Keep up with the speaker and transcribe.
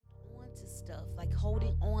stuff, like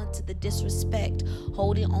holding on to the disrespect,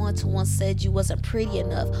 holding on to when said you wasn't pretty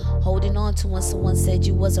enough, holding on to when someone said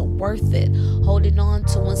you wasn't worth it, holding on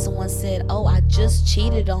to when someone said, oh, I just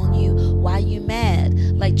cheated on you, why you mad?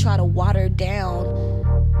 Like try to water down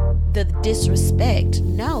the disrespect.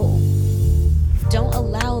 No, don't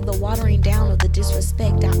allow the watering down of the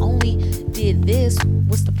disrespect. I only did this.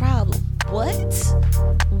 What's the problem? What?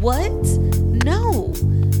 No.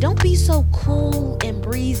 Don't be so cool and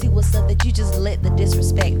breezy with stuff that you just let the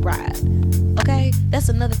disrespect ride. Okay? That's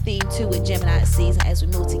another thing too with Gemini season as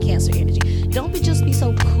we move to Cancer energy. Don't just be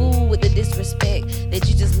so cool with the disrespect that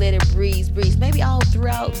you just let it breeze. Maybe all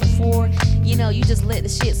throughout before, you just let the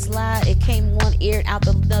shit slide. It came one ear and out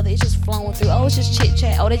the other. It's just flowing through. Oh, it's just chit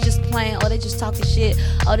chat. Oh, they just playing. Oh, they just talking shit.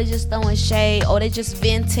 Oh, they just throwing shade. Oh, they just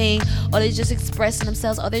venting. Or they just expressing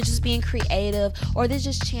themselves. Or they're just being creative. Or they're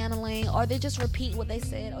just channeling. Or they're just repeating what they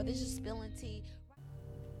said. Or they're just spilling tea.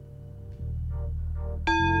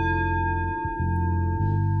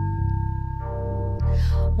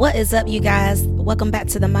 What is up, you guys? Welcome back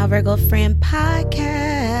to the My Virgo Friend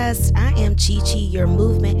podcast. I am Chi-Chi, your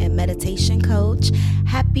movement and meditation coach.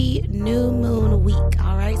 Happy new moon week.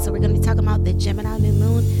 All right, so we're going to be talking about the Gemini new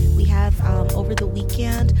moon we have over the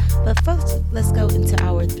weekend. But first, let's go into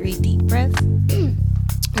our 3 deep breaths.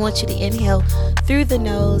 I want you to inhale through the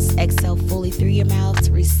nose, exhale fully through your mouth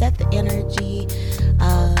to reset the energy.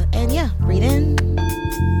 Breathe in.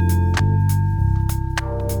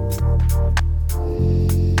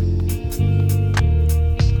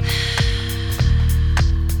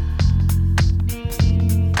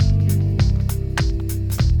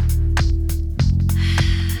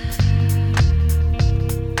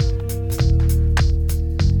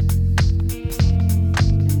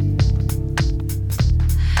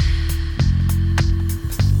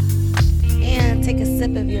 Take a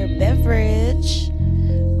sip of your beverage.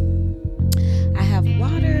 I have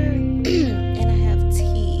water and I have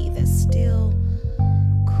tea that's still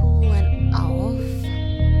cooling off.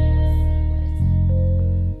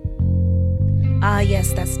 Ah,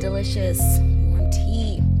 yes, that's delicious. Warm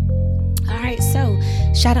tea. Alright, so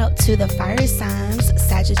shout out to the fire signs,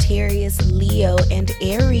 Sagittarius, Leo, and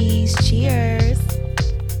Aries. Cheers.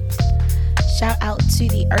 Shout out to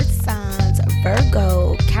the earth signs,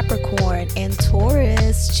 Virgo, Capricorn, and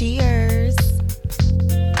Taurus. Cheers.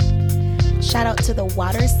 Shout out to the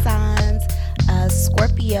water signs,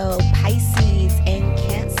 Scorpio, Pisces, and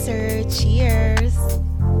Cancer. Cheers.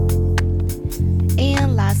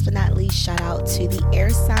 And last but not least, shout out to the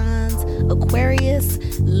air signs, Aquarius,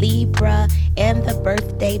 Libra, and the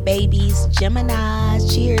birthday babies, Gemini.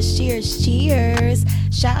 Cheers, cheers, cheers.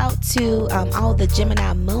 Shout out to all the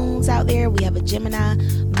Gemini moons out there. We have a Gemini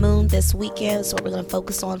moon this weekend, so we're going to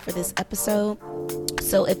focus on for this episode.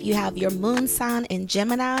 So if you have your moon sign in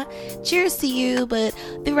Gemini, cheers to you, but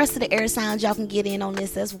the rest of the air signs, y'all can get in on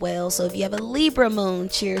this as well. So if you have a Libra moon,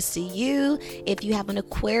 cheers to you. If you have an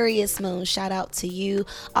Aquarius moon, shout out to you.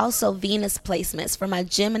 Also Venus placements for my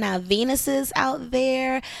Gemini Venuses out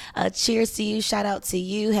there, cheers to you, shout out to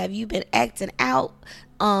you. Have you been acting out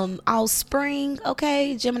all spring?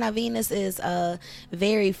 Okay, Gemini Venus is a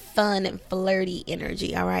very fun and flirty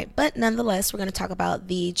energy. All right, but nonetheless, we're going to talk about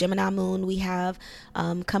the Gemini moon we have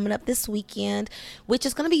coming up this weekend, which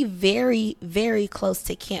is going to be very, very close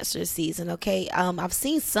to Cancer season. Okay, I've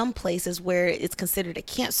seen some places where it's considered a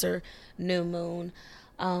Cancer new moon,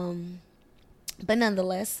 but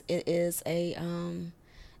nonetheless, it is a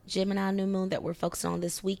Gemini new moon that we're focusing on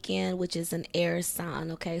this weekend, which is an air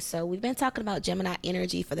sign. Okay, so we've been talking about Gemini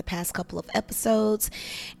energy for the past couple of episodes,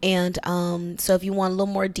 and so if you want a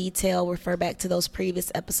little more detail, refer back to those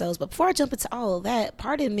previous episodes. But before I jump into all of that,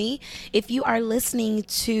 pardon me if you are listening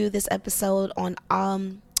to this episode on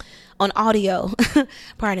audio.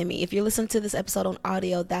 Pardon me. If you're listening to this episode on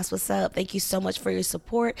audio, that's what's up. Thank you so much for your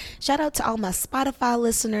support. Shout out to all my Spotify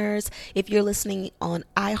listeners. If you're listening on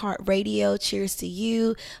iHeartRadio, cheers to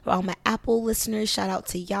you. For all my Apple listeners, shout out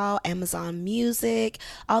to y'all. Amazon Music,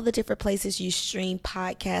 all the different places you stream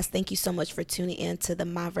podcasts. Thank you so much for tuning in to the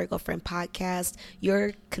My Virgo Friend podcast.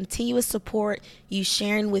 Your continuous support, you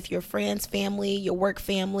sharing with your friends, family, your work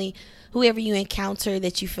family, whoever you encounter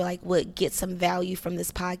that you feel like would get some value from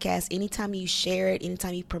this podcast. Anytime you share it,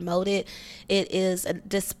 anytime you promote it, it is a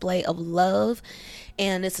display of love,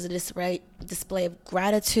 and it's a display of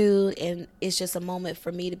gratitude, and it's just a moment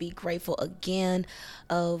for me to be grateful again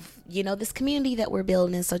of, this community that we're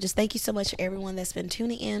building. So just thank you so much for everyone that's been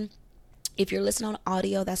tuning in. If you're listening on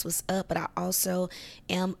audio, that's what's up. But I also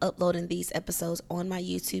am uploading these episodes on my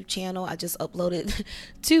YouTube channel. I just uploaded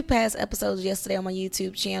 2 past episodes yesterday on my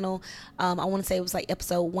YouTube channel. I want to say it was like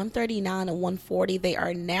episode 139 and 140. They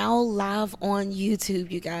are now live on YouTube,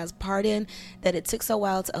 you guys. Pardon that it took so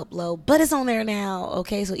while to upload, but it's on there now.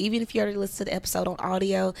 Okay, so even if you already listened to the episode on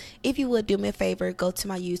audio, if you would do me a favor, go to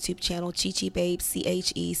my YouTube channel, CheCheBabe,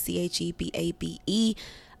 CheCheBabe.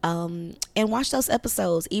 And watch those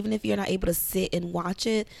episodes, even if you're not able to sit and watch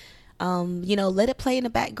it. Let it play in the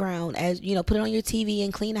background, as put it on your TV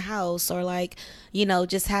and clean the house, or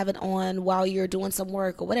just have it on while you're doing some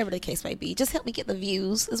work or whatever the case may be. Just help me get the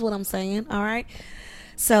views is what I'm saying. All right.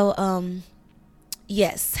 So,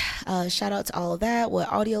 yes, shout out to all of that. With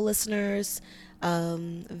audio listeners,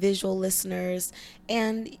 visual listeners,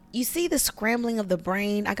 and you see the scrambling of the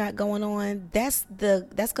brain I got going on. That's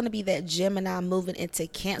going to be that Gemini moving into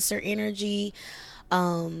Cancer energy.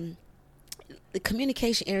 The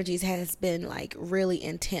communication energies has been like really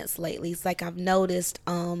intense lately. It's like I've noticed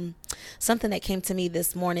something that came to me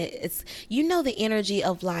this morning. It's the energy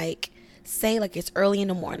of say it's early in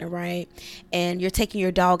the morning, right? And you're taking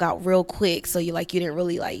your dog out real quick, so you didn't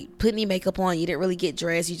really put any makeup on, you didn't really get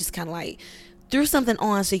dressed, you just kind of threw something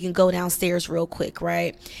on so you can go downstairs real quick,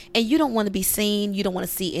 right? And you don't want to be seen, you don't want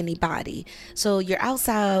to see anybody. So you're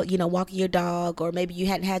outside, walking your dog, or maybe you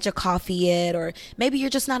hadn't had your coffee yet, or maybe you're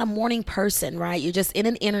just not a morning person, right? You're just in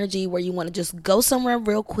an energy where you want to just go somewhere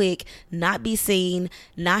real quick, not be seen,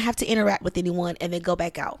 not have to interact with anyone, and then go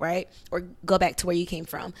back out, right? Or go back to where you came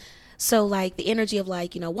from. So the energy of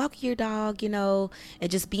walking your dog, and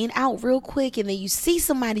just being out real quick, and then you see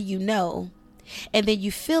somebody, and then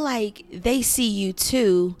you feel like they see you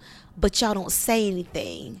too, but y'all don't say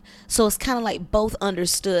anything. So it's kind of both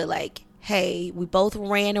understood, hey, we both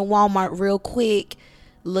ran in Walmart real quick,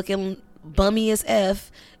 looking bummy as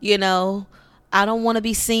F, I don't want to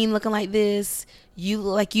be seen looking like this.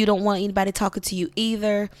 You you don't want anybody talking to you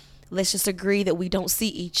either. Let's just agree that we don't see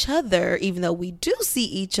each other, even though we do see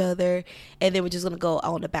each other, and then we're just going to go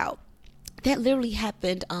on about. That literally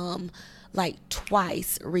happened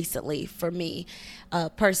twice recently for me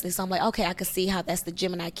personally. So I'm okay, I can see how that's the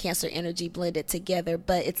Gemini Cancer energy blended together,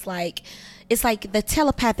 but it's like the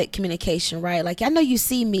telepathic communication, right? I know you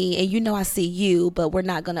see me and I see you, but we're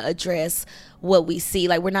not going to address what we see.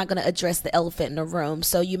 We're not going to address the elephant in the room.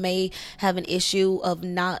 So you may have an issue of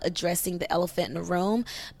not addressing the elephant in the room,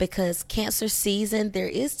 because Cancer season, there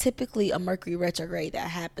is typically a Mercury retrograde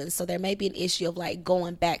that happens. So there may be an issue of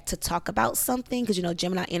going back to talk about something, because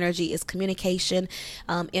Gemini energy is communication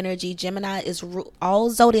energy. Gemini is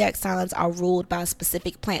all zodiac signs are ruled by a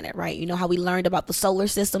specific planet, right? You know how we learned about the solar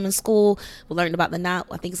system in school? We learned about the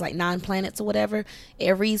 9 planets or whatever.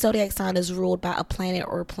 Every zodiac sign is ruled by a planet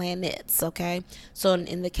or planets, okay? So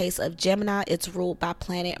in the case of Gemini, it's ruled by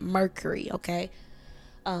planet Mercury, okay?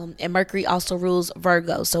 And Mercury also rules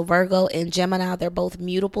Virgo. So Virgo and Gemini, they're both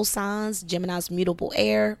mutable signs. Gemini's mutable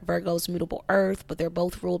air, Virgo's mutable earth, but they're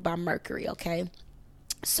both ruled by Mercury, okay?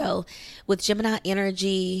 So with Gemini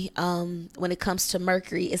energy, when it comes to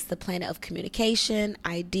Mercury, it's the planet of communication,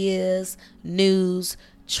 ideas, news,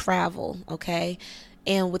 travel, okay?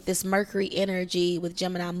 And with this Mercury energy, with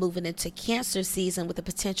Gemini moving into Cancer season with the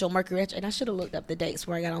potential Mercury, and I should have looked up the dates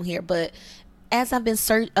where I got on here, but as I've been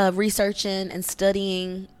researching and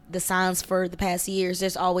studying the signs for the past years,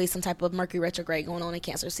 there's always some type of Mercury retrograde going on in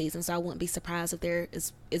Cancer season. So I wouldn't be surprised if there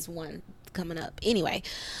is one coming up. Anyway,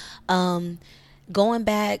 going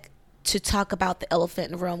back to talk about the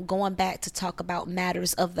elephant in the room, going back to talk about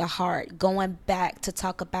matters of the heart, going back to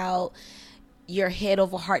talk about your head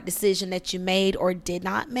over heart decision that you made or did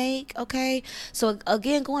not make, okay? So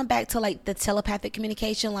again, going back to the telepathic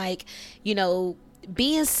communication,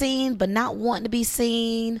 being seen but not wanting to be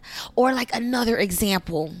seen. Or another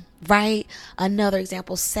example, right? Another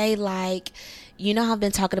example, say how I've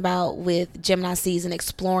been talking about with Gemini season,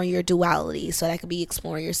 exploring your duality. So that could be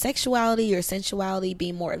exploring your sexuality, your sensuality,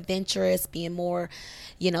 being more adventurous, being more,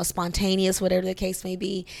 spontaneous, whatever the case may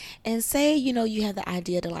be. And say, you have the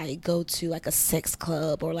idea to go to a sex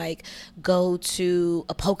club, or go to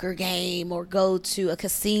a poker game, or go to a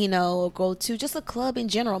casino, or go to just a club in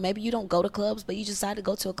general. Maybe you don't go to clubs, but you decide to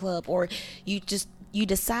go to a club, or you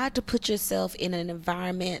decide to put yourself in an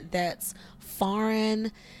environment that's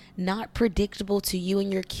foreign, not predictable to you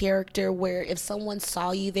and your character, where if someone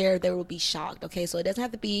saw you there, they will be shocked. Okay, so it doesn't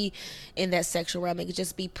have to be in that sexual realm. It could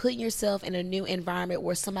just be putting yourself in a new environment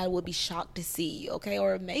where somebody would be shocked to see you. Okay,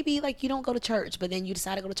 or maybe you don't go to church, but then you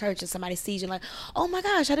decide to go to church and somebody sees you oh my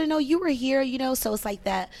gosh, I didn't know you were here, so it's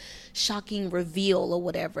that shocking reveal or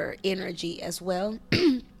whatever energy as well.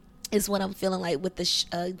 is what I'm feeling like with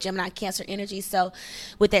the Gemini Cancer energy. So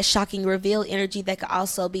with that shocking reveal energy, that could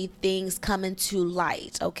also be things coming to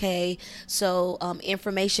light. Okay, so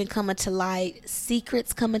information coming to light,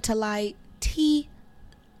 secrets coming to light, tea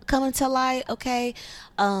coming to light. Okay,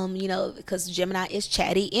 because Gemini is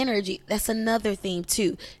chatty energy. That's another theme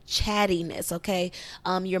too, chattiness. Okay,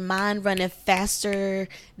 your mind running faster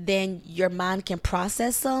than your mind can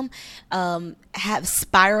process them. Have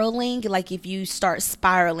spiraling, like if you start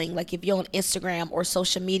spiraling, like if you're on Instagram or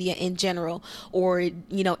social media in general, or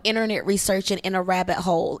internet researching in a rabbit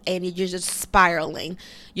hole, and you're just spiraling,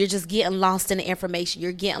 you're just getting lost in the information,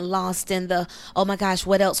 you're getting lost in the, oh my gosh,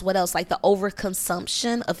 what else, like the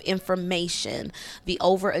overconsumption of information, the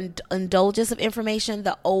overindulgence of information,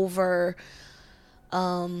 the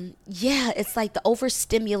it's like the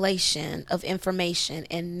overstimulation of information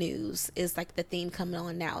and news is like the theme coming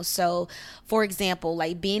on now. So for example,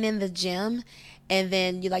 like being in the gym, and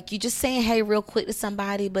then you just saying hey real quick to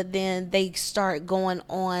somebody, but then they start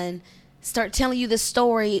telling you the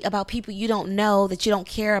story about people you don't know, that you don't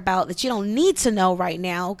care about, that you don't need to know right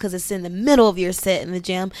now because it's in the middle of your set in the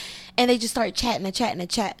gym, and they just start chatting.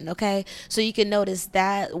 Okay, so you can notice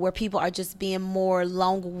that where people are just being more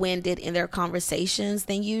long-winded in their conversations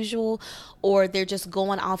than usual, or they're just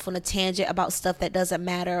going off on a tangent about stuff that doesn't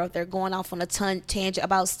matter, or they're going off on a tangent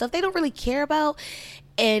about stuff they don't really care about.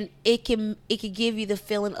 And it can give you the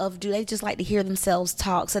feeling of, do they just like to hear themselves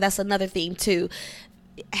talk? So that's another theme too,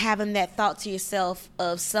 having that thought to yourself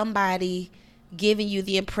of somebody giving you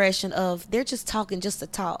the impression of they're just talking just to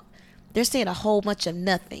talk. They're saying a whole bunch of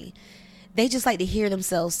nothing. They just like to hear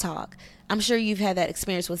themselves talk. I'm sure you've had that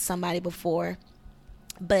experience with somebody before,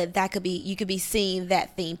 but you could be seeing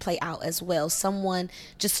that theme play out as well. Someone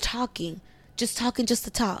just talking just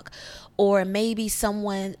to talk. Or maybe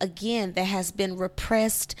someone, again, that has been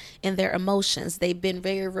repressed in their emotions. They've been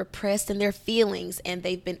very repressed in their feelings, and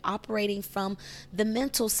they've been operating from the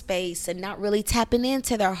mental space and not really tapping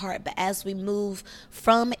into their heart. But as we move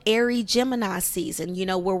from airy Gemini season,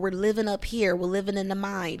 where we're living up here, we're living in the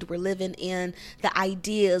mind, we're living in the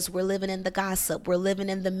ideas, we're living in the gossip, we're living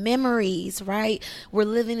in the memories, right? We're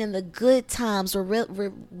living in the good times.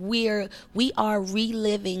 We are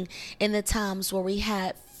reliving in the times where we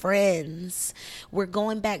had friends. We're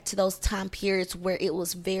going back to those time periods where it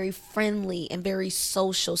was very friendly and very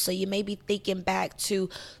social. So you may be thinking back to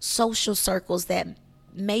social circles that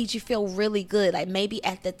made you feel really good. Like maybe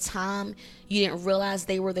at the time you didn't realize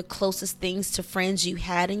they were the closest things to friends you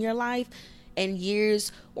had in your life, and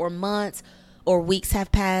years or months or weeks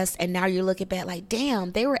have passed, and now you're looking back like,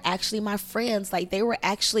 damn, they were actually my friends. Like they were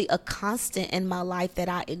actually a constant in my life that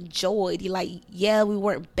I enjoyed. You're like, yeah, we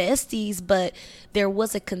weren't besties, but there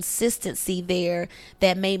was a consistency there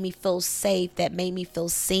that made me feel safe, that made me feel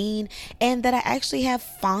seen, and that I actually have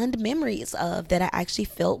fond memories of, that I actually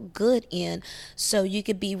felt good in. So you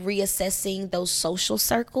could be reassessing those social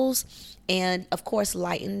circles, and of course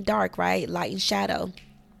light and dark, right? Light and shadow,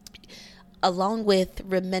 along with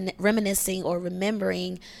reminiscing or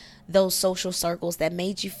remembering those social circles that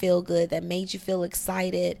made you feel good, that made you feel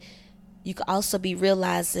excited. You could also be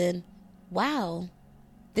realizing, wow,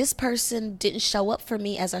 this person didn't show up for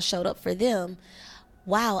me as I showed up for them.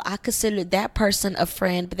 Wow, I considered that person a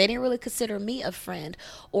friend, but they didn't really consider me a friend.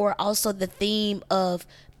 Or also the theme of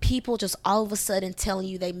people just all of a sudden telling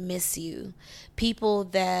you they miss you. People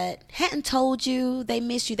that hadn't told you they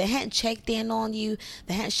miss you, they hadn't checked in on you,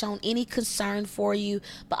 they hadn't shown any concern for you,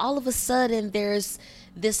 but all of a sudden there's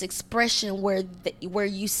this expression where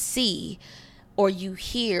you see or you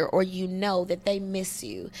hear or that they miss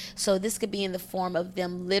you. So this could be in the form of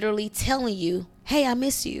them literally telling you, hey, I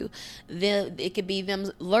miss you. Then it could be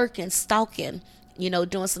them lurking, stalking,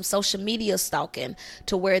 doing some social media stalking,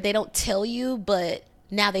 to where they don't tell you, but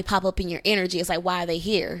now they pop up in your energy. It's like, why are they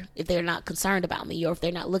here if they're not concerned about me, or if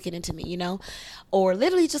they're not looking into me, or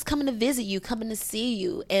literally just coming to visit you, coming to see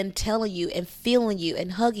you and telling you and feeling you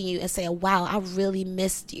and hugging you and saying, wow, I really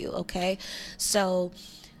missed you. Okay. So,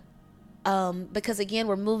 because again,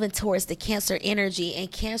 we're moving towards the Cancer energy,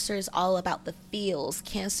 and Cancer is all about the feels.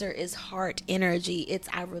 Cancer is heart energy. It's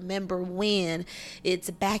I remember when,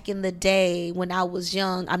 it's back in the day when I was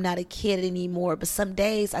young. I'm not a kid anymore, but some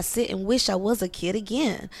days I sit and wish I was a kid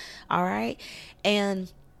again. All right.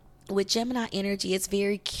 And with Gemini energy, it's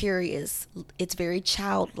very curious. It's very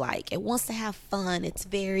childlike. It wants to have fun. It's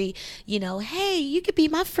very, hey, you could be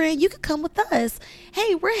my friend. You could come with us.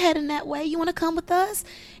 Hey, we're heading that way. You want to come with us?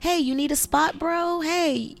 Hey, you need a spot, bro?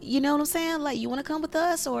 Hey, you know what I'm saying? Like, you want to come with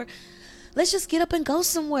us? Or let's just get up and go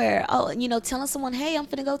somewhere. Oh, telling someone, hey, I'm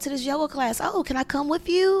finna go to this yoga class. Oh, can I come with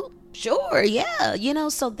you? Sure, yeah.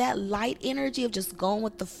 So that light energy of just going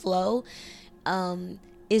with the flow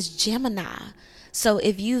is Gemini. So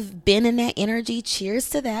if you've been in that energy, cheers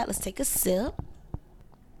to that. Let's take a sip.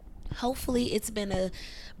 Hopefully it's been a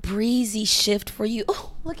breezy shift for you.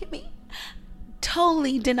 Oh, look at me.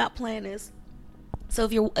 Totally did not plan this. So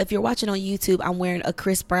if you're watching on YouTube, I'm wearing a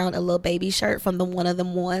Chris Brown a Little Baby shirt from the One of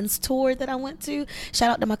Them Ones tour that I went to.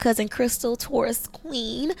 Shout out to my cousin Crystal, Taurus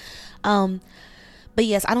Queen. But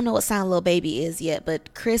yes, I don't know what sign Little Baby is yet,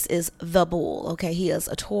 but Chris is the bull. Okay, he is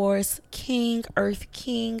a Taurus king, Earth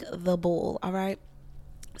king, the bull. All right.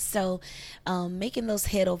 So, making those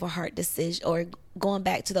head over heart decisions, or going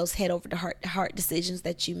back to those head over the heart decisions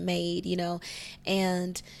that you made,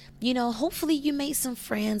 and hopefully you made some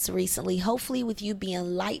friends recently. Hopefully, with you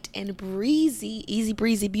being light and breezy, easy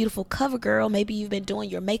breezy, beautiful cover girl. Maybe you've been doing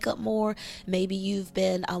your makeup more. Maybe you've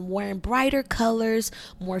been wearing brighter colors,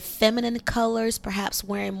 more feminine colors. Perhaps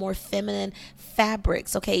wearing more feminine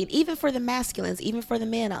fabrics. Okay, and even for the masculines, even for the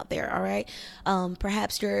men out there. All right,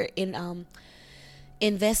 perhaps you're in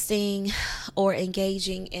investing or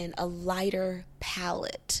engaging in a lighter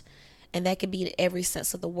palette, and that could be in every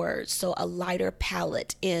sense of the word. So a lighter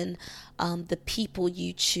palette in the people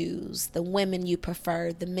you choose, the women you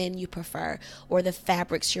prefer, the men you prefer, or the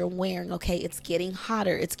fabrics you're wearing. Okay, it's getting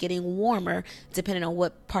hotter, it's getting warmer, depending on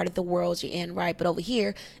what part of the world you're in, right? But over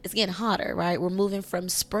here it's getting hotter, right? We're moving from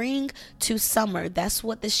spring to summer. That's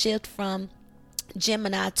what the shift from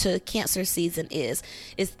Gemini to Cancer season is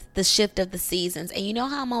the shift of the seasons. And you know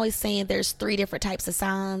how I'm always saying there's 3 different types of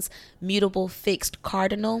signs: mutable, fixed,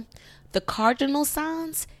 cardinal. The cardinal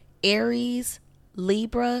signs, Aries,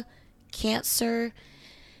 Libra, Cancer,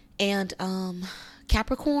 and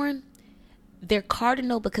Capricorn, they're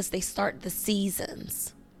cardinal because they start the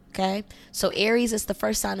seasons. Okay, so Aries is the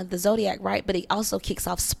first sign of the zodiac, right? But it also kicks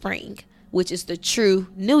off spring, which is the true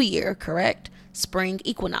new year, correct? Spring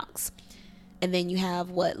equinox. And then you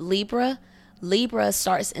have what? Libra. Libra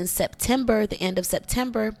starts in September, the end of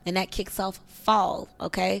September, and that kicks off fall.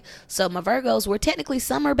 Okay, so my Virgos, we're technically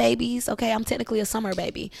summer babies. Okay, I'm technically a summer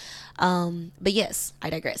baby. But yes,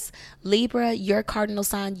 I digress. Libra, your cardinal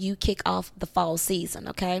sign, you kick off the fall season.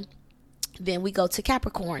 Okay, then we go to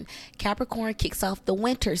Capricorn. Capricorn kicks off the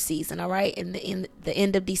winter season. All right, in the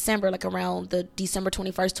end of December, like around the December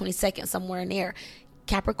 21st, 22nd, somewhere in there,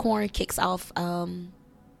 Capricorn kicks off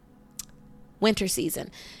winter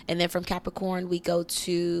season. And then from Capricorn we go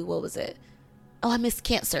to, what was it? Oh, I missed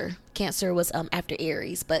Cancer. Cancer was after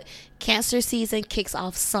Aries, but Cancer season kicks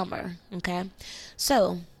off summer. Okay,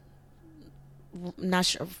 so not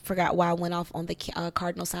sure, forgot why I went off on the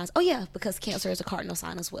cardinal signs. Oh yeah, because Cancer is a cardinal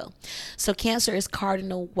sign as well. So Cancer is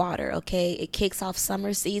cardinal water. Okay, it kicks off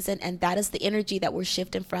summer season, and that is the energy that we're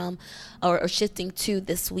shifting from or shifting to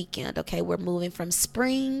this weekend. Okay, we're moving from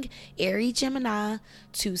spring airy Gemini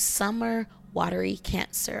to summer watery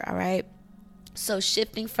Cancer. All right, so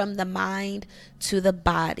shifting from the mind to the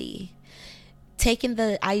body, taking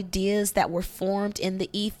the ideas that were formed in the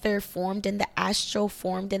ether, formed in the astral,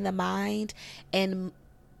 formed in the mind, and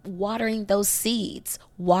watering those seeds,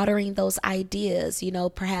 watering those ideas,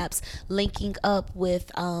 perhaps linking up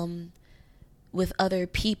with other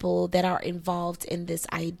people that are involved in this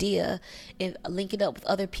idea, and linking up with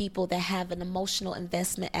other people that have an emotional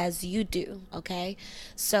investment as you do. Okay,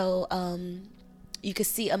 so you can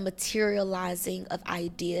see a materializing of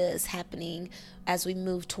ideas happening as we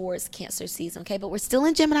move towards Cancer season. Okay, but we're still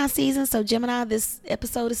in Gemini season. So Gemini, this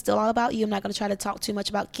episode is still all about you. I'm not going to try to talk too much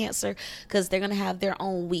about Cancer because they're going to have their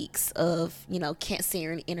own weeks of,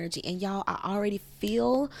 Cancerian energy. And y'all, I already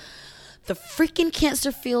feel the freaking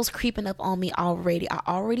Cancer feels creeping up on me already. I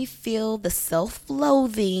already feel the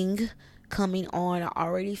self-loathing coming on. I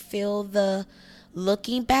already feel the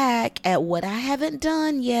looking back at what I haven't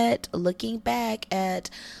done yet, looking back at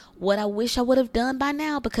what I wish I would have done by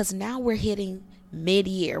now, because now we're hitting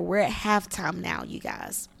mid-year. We're at halftime now, you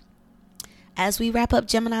guys. As we wrap up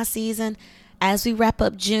Gemini season, as we wrap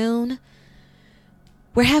up June,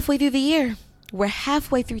 we're halfway through the year. We're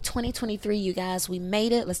halfway through 2023, you guys. We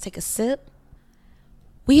made it. Let's take a sip.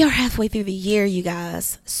 We are halfway through the year, you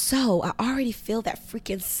guys. So I already feel that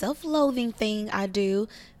freaking self-loathing thing I do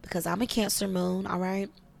because I'm a Cancer moon, all right?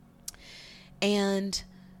 And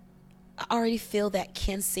I already feel that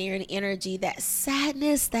Cancerian energy, that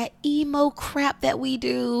sadness, that emo crap that we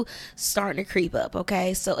do starting to creep up,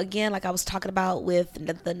 okay? So again, like I was talking about with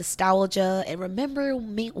the nostalgia and remember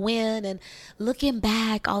when and looking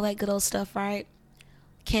back, all that good old stuff, right?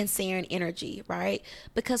 Cancerian energy, right?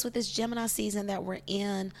 Because with this Gemini season that we're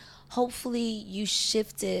in, hopefully you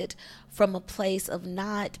shifted from a place of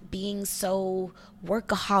not being so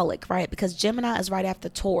workaholic, right? Because Gemini is right after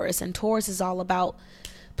Taurus, and Taurus is all about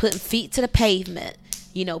putting feet to the pavement,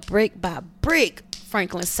 brick by brick,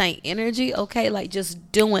 Franklin Saint energy, okay? Like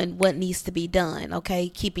just doing what needs to be done, okay?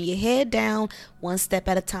 Keeping your head down, one step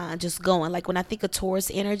at a time, just going. Like when I think of Taurus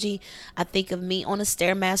energy, I think of me on a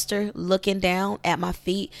Stairmaster looking down at my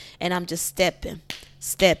feet, and I'm just stepping,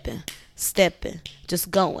 just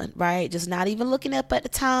going, right? Just not even looking up at the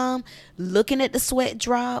time, looking at the sweat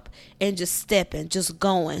drop, and just stepping, just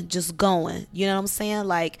going. You know what I'm saying?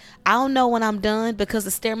 Like, I don't know when I'm done because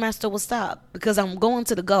the Stairmaster will stop because I'm going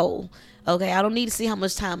to the goal. Okay, I don't need to see how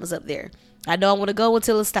much time is up there. I know I want to go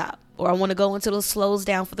until it stops, or I want to go until it slows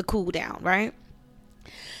down for the cool down, right?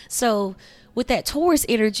 So with that Taurus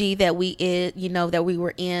energy that we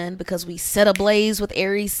were in, because we set ablaze with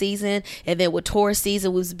Aries season, and then with Taurus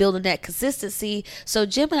season we was building that consistency. So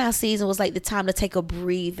Gemini season was like the time to take a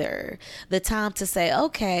breather, the time to say,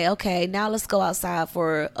 okay, now let's go outside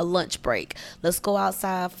for a lunch break, let's go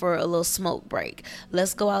outside for a little smoke break,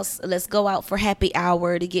 let's go out for happy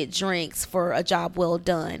hour to get drinks for a job well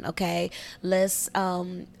done. Okay, let's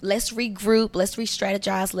regroup, let's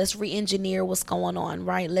re-strategize, let's re-engineer what's going on,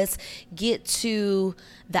 right? Let's get to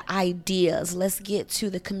the ideas, let's get to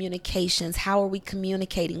the communications. How are we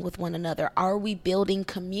communicating with one another? Are we building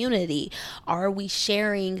community? Are we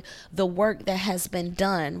sharing the work that has been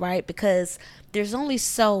done, right? Because there's only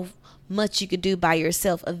so much you could do by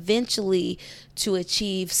yourself. Eventually, to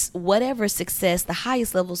achieve whatever success, the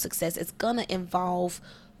highest level of success, it's gonna involve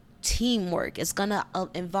teamwork, it's gonna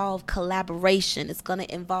involve collaboration, it's gonna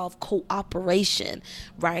involve cooperation,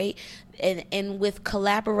 right? And with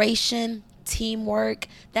collaboration, teamwork,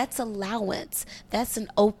 that's allowance, that's an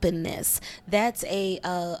openness, that's a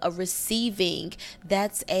receiving,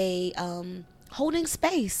 that's a holding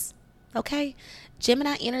space. Okay,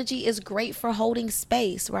 Gemini energy is great for holding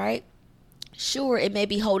space, right? Sure, it may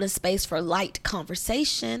be holding space for light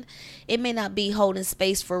conversation, it may not be holding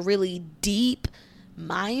space for really deep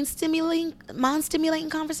mind stimulating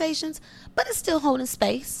conversations, but it's still holding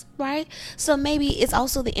space, right? So maybe it's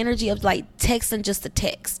also the energy of like texting just to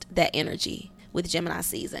text, that energy with Gemini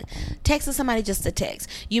season. Texting somebody just to text.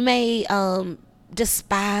 You may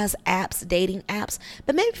despise apps, dating apps,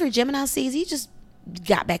 but maybe for Gemini season you just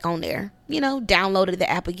got back on there, downloaded the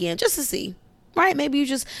app again just to see, right? Maybe you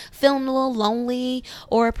just feeling a little lonely,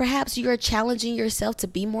 or perhaps you're challenging yourself to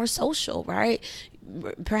be more social, right?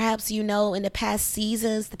 Perhaps, in the past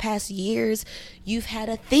seasons, the past years, you've had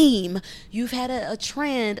a theme, you've had a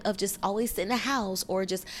trend of just always sitting in the house, or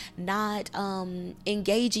just not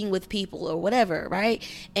engaging with people or whatever, right?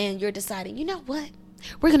 And you're deciding, you know what?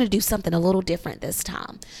 We're going to do something a little different this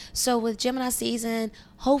time. So with Gemini season,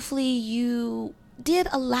 hopefully you did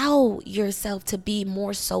allow yourself to be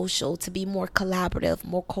more social, to be more collaborative,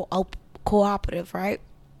 more cooperative, right?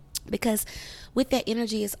 Because with that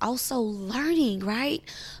energy is also learning, right?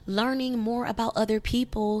 Learning more about other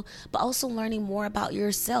people, but also learning more about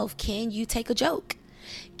yourself. Can you take a joke?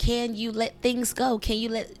 Can you let things go? Can you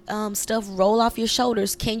let stuff roll off your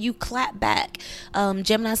shoulders? Can you clap back?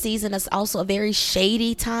 Gemini season is also a very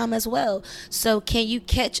shady time as well. So can you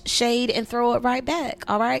catch shade and throw it right back?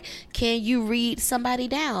 All right. Can you read somebody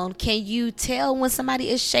down? Can you tell when somebody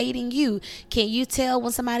is shading you? Can you tell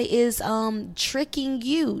when somebody is tricking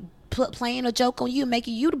you? Playing a joke on you,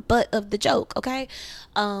 making you the butt of the joke, okay?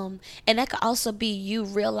 And that could also be you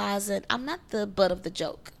realizing I'm not the butt of the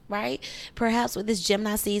joke, right? Perhaps with this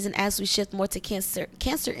Gemini season, as we shift more to Cancer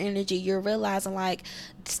energy, you're realizing like,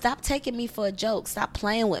 stop taking me for a joke, stop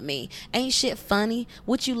playing with me. Ain't shit funny.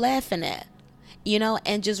 What you laughing at?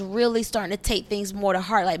 And just really starting to take things more to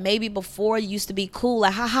heart. Like maybe before it used to be cool,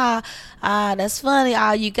 like haha, that's funny,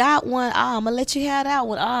 you got one, I'm gonna let you have that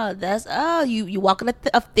one, you walking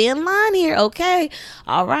a thin line here, okay,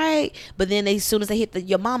 all right. But then as soon as they hit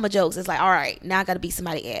your mama jokes, it's like, all right, now I gotta beat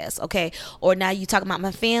somebody's ass, okay? Or now you talking about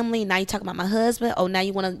my family, now you talking about my husband, oh now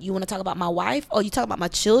you wanna talk about my wife, oh you talking about my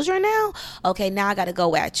children now, okay, now I gotta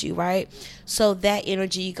go at you, right? So that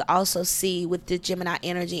energy you could also see with the Gemini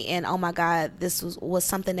energy. And oh my God, this was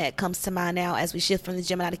something that comes to mind now as we shift from the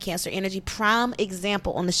Gemini to Cancer energy. Prime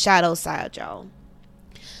example on the shadow side, y'all.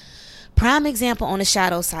 Prime example on the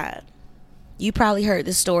shadow side. You probably heard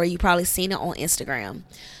this story. You probably seen it on Instagram.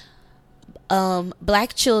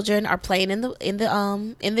 Black children are playing in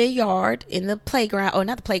their yard, in the playground, or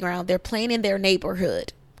not the playground. They're playing in their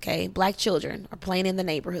neighborhood. Okay, black children are playing in the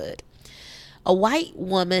neighborhood. A white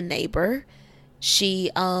woman neighbor, she's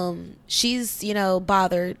bothered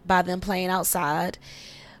by them playing outside,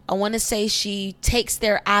 I want to say she takes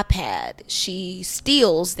their iPad. She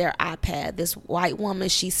steals their iPad. This white woman,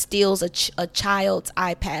 she steals a child's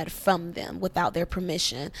iPad from them without their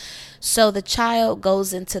permission. So the child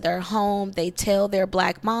goes into their home. They tell their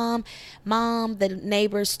black mom, the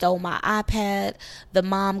neighbor stole my iPad. The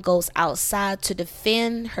mom goes outside to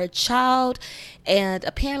defend her child. And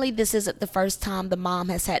apparently this isn't the first time the mom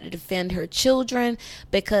has had to defend her children,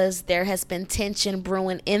 because there has been tension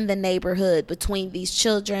brewing in the neighborhood between these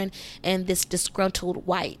children and this disgruntled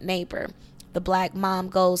white neighbor. The black mom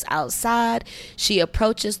goes outside. She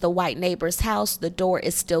approaches the white neighbor's house. The door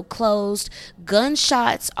is still closed.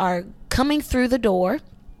 Gunshots are coming through the door.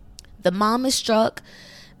 The mom is struck.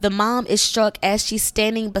 The mom is struck as she's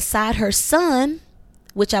standing beside her son,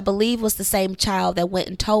 which I believe was the same child that went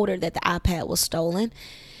and told her that the iPad was stolen.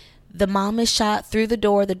 The mom is shot through the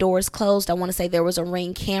door. The door is closed. I want to say there was a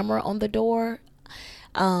Ring camera on the door.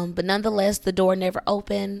 But nonetheless, the door never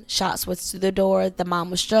opened. Shots went through the door. The mom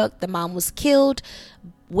was struck. The mom was killed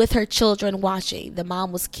with her children watching. The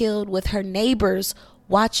mom was killed with her neighbors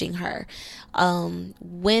watching her.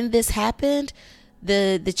 When this happened,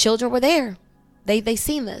 the children were there. They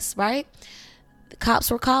seen this, right? The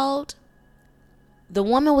cops were called.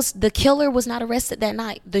 The killer was not arrested that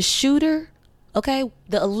night. The shooter, okay,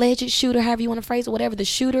 the alleged shooter, however you want to phrase it, whatever, the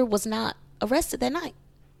shooter was not arrested that night.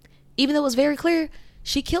 Even though it was very clear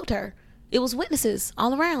she killed her. It was witnesses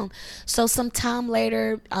all around. So sometime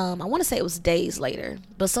later, I want to say it was days later,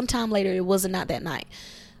 but sometime later, it was not that night,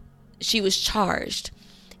 she was charged.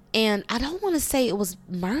 And I don't want to say it was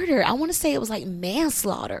murder. I want to say it was like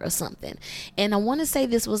manslaughter or something. And I want to say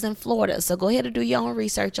this was in Florida. So go ahead and do your own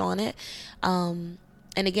research on it. And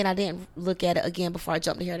again, I didn't look at it again before I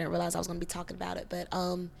jumped in here. I didn't realize I was going to be talking about it. But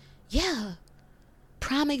yeah,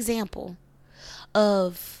 prime example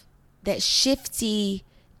of that shifty,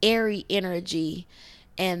 airy energy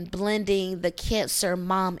and blending the Cancer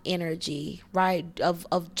mom energy, right?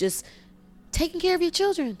 Of just taking care of your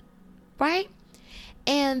children, right?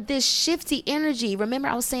 And this shifty energy, remember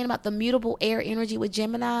I was saying about the mutable air energy with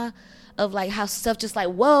Gemini, of like how stuff just like,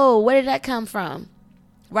 whoa, where did that come from,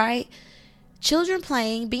 right? Children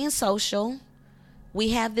playing, being social. We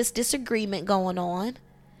have this disagreement going on.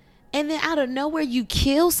 And then out of nowhere, you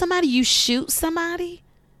kill somebody, you shoot somebody.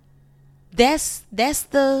 That's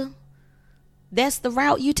the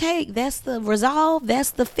route you take. That's the resolve. That's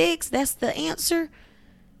the fix. That's the answer.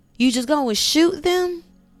 You just go and shoot them.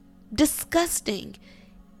 Disgusting.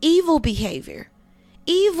 Evil behavior.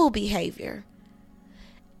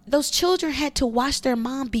 Those children had to watch their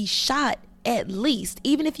mom be shot, at least.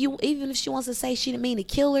 Even if she wants to say she didn't mean to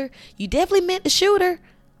kill her, you definitely meant to shoot her.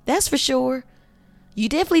 That's for sure. You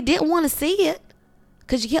definitely didn't want to see it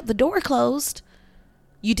because you kept the door closed.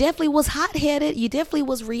 You definitely was hot-headed. You definitely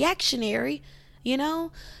was reactionary,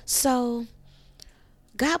 So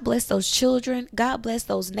God bless those children. God bless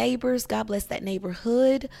those neighbors. God bless that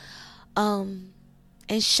neighborhood. And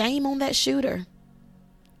shame on that shooter.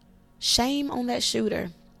 Shame on that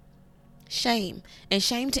shooter. Shame. And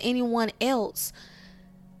shame to anyone else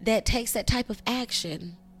that takes that type of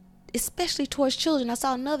action, especially towards children. I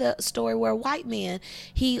saw another story where a white man,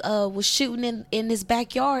 he was shooting in his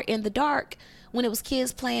backyard in the dark when it was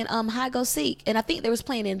kids playing hide go seek, and I think they was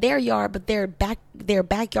playing in their yard, but their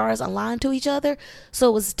backyards aligned to each other, so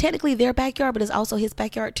it was technically their backyard, but it's also his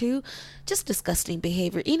backyard too. Just disgusting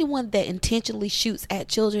behavior. Anyone that intentionally shoots at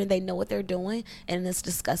children, they know what they're doing, and it's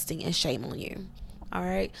disgusting, and shame on you. All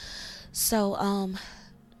right, so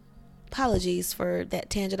apologies for that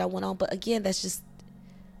tangent I went on, but again, that's just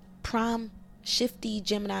prime shifty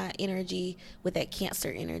Gemini energy with that Cancer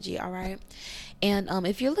energy. All right. And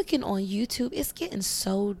if you're looking on YouTube, it's getting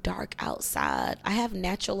so dark outside. I have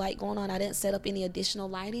natural light going on. I didn't set up any additional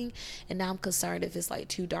lighting, and now I'm concerned if it's like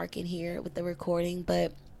too dark in here with the recording.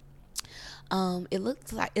 But it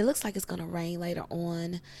looks like it's gonna rain later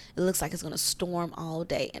on. It looks like it's gonna storm all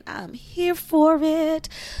day, and I'm here for it.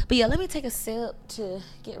 But yeah, let me take a sip to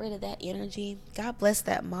get rid of that energy. God bless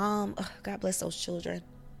that mom. God bless those children.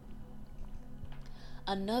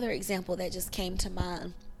 Another example that just came to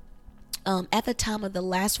mind. At the time of the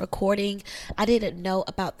last recording, I didn't know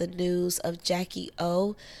about the news of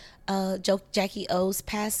JackyOh, JackyOh's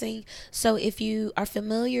passing. So if you are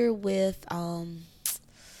familiar with,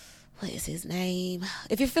 what is his name?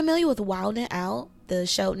 If you're familiar with Wild 'N Out, the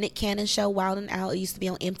show, Nick Cannon's show, Wild 'N Out, it used to be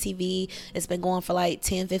on MTV. It's been going for like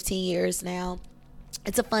 10, 15 years now.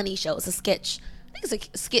 It's a funny show. It's a sketch. I think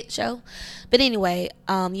it's a skit show. But anyway,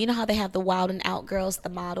 you know how they have the Wild 'N Out girls, the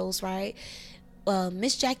models, right?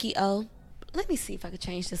 Miss JackyOh, let me see if I could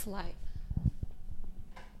change this light.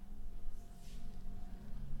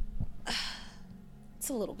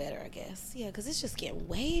 a little better, I guess. Yeah, because it's just getting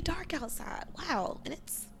way dark outside. Wow, and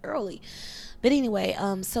it's early. But anyway,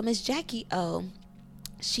 so Miss JackyOh,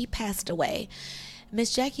 she passed away.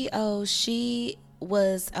 Miss JackyOh, she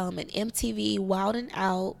was an MTV Wild and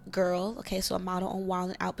Out girl. Okay, so a model on Wild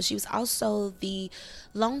and Out, but she was also the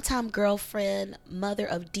longtime girlfriend, mother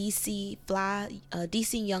of DC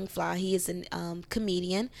Young Fly. He is a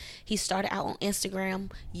comedian. He started out on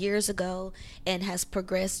Instagram years ago and has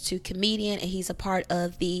progressed to comedian, and he's a part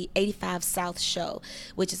of the 85 South Show,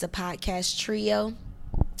 which is a podcast trio,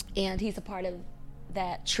 and he's a part of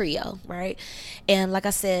that trio, right? And like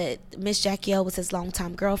I said, Miss JackyOh was his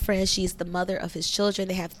longtime girlfriend. She's the mother of his children.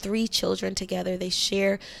 They have 3 children together. They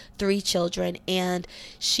share 3 children, and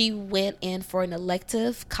she went in for an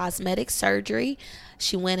elective cosmetic surgery.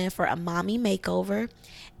 She went in for a mommy makeover,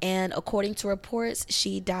 and according to reports,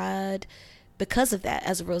 she died because of that.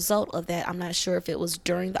 As a result of that, I'm not sure if it was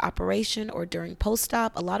during the operation or during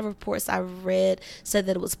post-op. A lot of reports I read said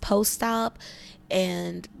that it was post-op,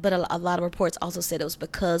 but a lot of reports also said it was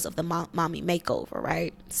because of the mommy makeover,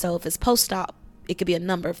 right? So if it's post-op, it could be a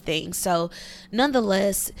number of things. So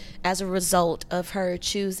nonetheless, as a result of her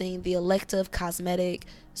choosing the elective cosmetic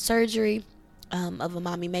surgery of a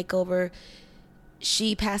mommy makeover,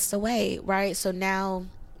 she passed away, right? So now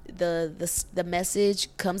the message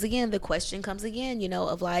comes again, the question comes again,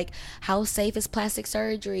 of like, how safe is plastic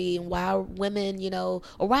surgery, and why women, or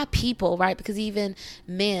why people, right? Because even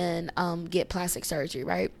men get plastic surgery,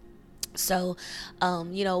 right? So,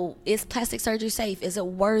 is plastic surgery safe? Is it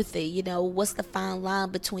worth it? What's the fine line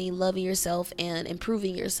between loving yourself and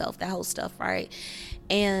improving yourself? That whole stuff, right?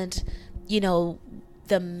 And,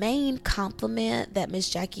 the main compliment that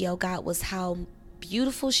Miss JackyOh got was how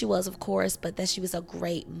beautiful she was, of course, but that she was a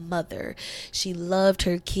great mother. She loved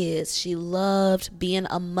her kids. She loved being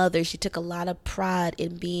a mother. She took a lot of pride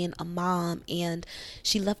in being a mom, and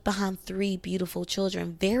she left behind 3 beautiful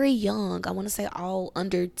children, very young. I want to say all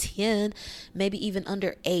under 10, maybe even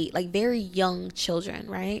under 8, like very young children,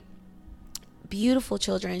 right? Beautiful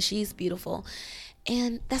children. She's beautiful.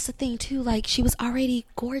 And that's the thing too, like, she was already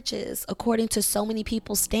gorgeous according to so many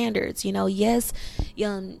people's standards. Yes,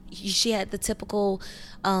 she had the typical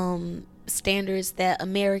standards that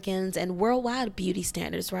Americans and worldwide beauty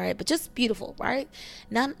standards, right? But just beautiful, right?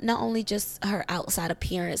 Not only just her outside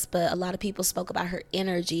appearance, but a lot of people spoke about her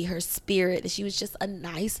energy, her spirit, that she was just a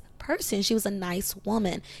nice person. She was a nice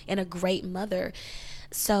woman and a great mother.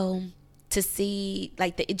 So to see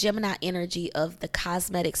like the Gemini energy of the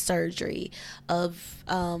cosmetic surgery of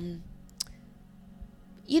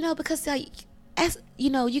because like, as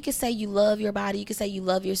you can say you love your body, you can say you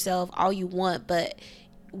love yourself all you want, but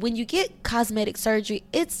when you get cosmetic surgery,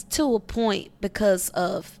 it's to a point because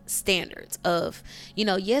of standards of,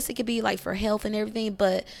 yes, it could be like for health and everything,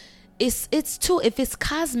 but if it's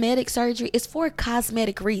cosmetic surgery, it's for a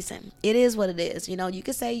cosmetic reason. It is what it is. You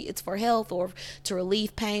can say it's for health or to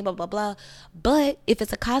relieve pain, blah, blah, blah. But if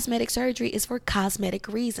it's a cosmetic surgery, it's for cosmetic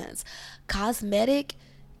reasons. Cosmetic,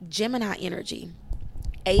 Gemini energy.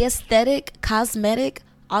 Aesthetic, cosmetic,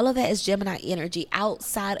 all of that is Gemini energy.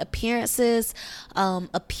 Outside appearances,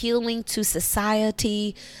 appealing to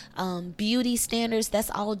society, beauty standards, that's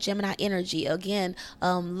all Gemini energy. Again,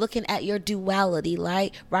 looking at your duality,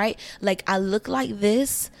 right? Like, I look like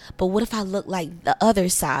this, but what if I look like the other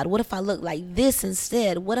side? What if I look like this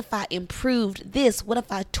instead? What if I improved this? What if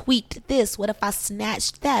I tweaked this? What if I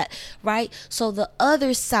snatched that, right? So the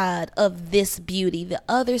other side of this beauty, the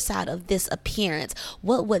other side of this appearance,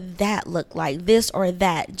 what would that look like? This or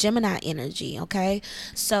that? Gemini energy. Okay,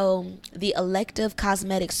 so the elective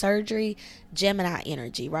cosmetic surgery, Gemini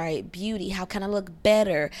energy, right? Beauty, how can I look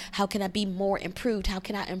better? How can I be more improved? How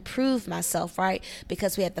can I improve myself, right?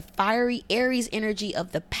 Because we have the fiery Aries energy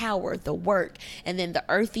of the power, the work, and then the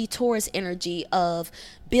earthy Taurus energy of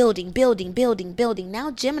building.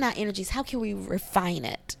 Now Gemini energies, how can we refine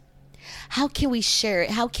it? How can we share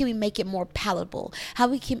it? How can we make it more palatable?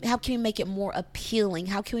 How can we make it more appealing?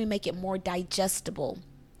 How can we make it more digestible?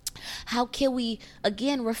 How can we,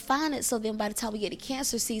 again, refine it so then by the time we get to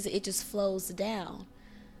Cancer season, it just flows down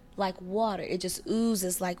like water. It just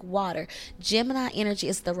oozes like water. Gemini energy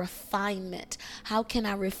is the refinement. How can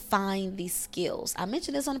I refine these skills? I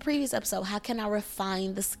mentioned this on the previous episode. How can I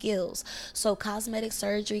refine the skills? So cosmetic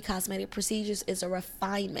surgery, cosmetic procedures is a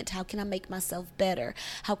refinement. How can I make myself better?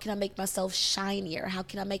 How can I make myself shinier? How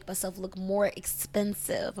can I make myself look more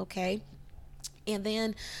expensive? Okay. And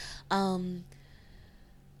then,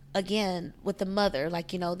 again, with the mother, like,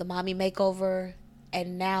 the mommy makeover,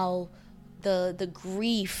 and now the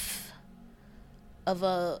grief of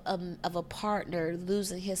a partner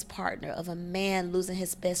losing his partner, of a man losing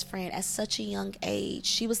his best friend at such a young age.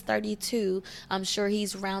 She was 32. I'm sure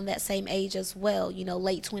he's around that same age as well,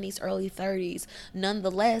 late 20s, early 30s.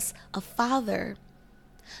 Nonetheless, a father.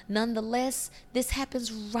 Nonetheless, this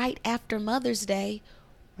happens right after Mother's Day,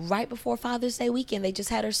 right before Father's Day weekend. They just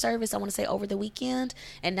had her service, I want to say, over the weekend,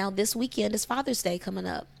 and now this weekend is Father's Day coming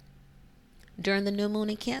up during the new moon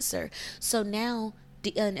in Cancer. So now,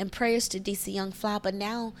 and prayers to DC Young Fly, but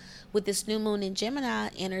now with this new moon in Gemini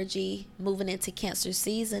energy moving into Cancer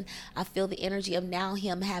season, I feel the energy of now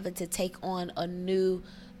him having to take on a new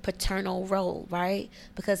paternal role, right?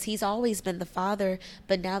 Because he's always been the father,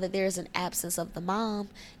 but now that there's an absence of the mom,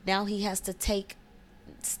 now he has to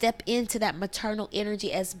step into that maternal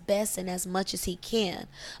energy as best and as much as he can.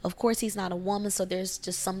 Of course, he's not a woman, so there's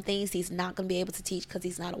just some things he's not going to be able to teach because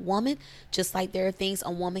he's not a woman, just like there are things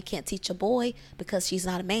a woman can't teach a boy because she's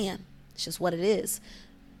not a man. It's just what it is.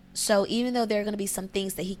 So even though there are going to be some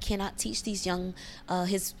things that he cannot teach these young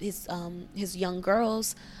his young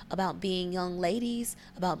girls about being young ladies,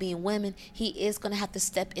 about being women, he is going to have to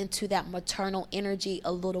step into that maternal energy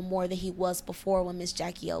a little more than he was before when Miss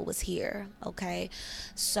JackyOh was here. Okay,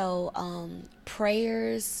 so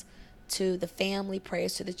prayers to the family,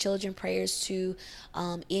 prayers to the children, prayers to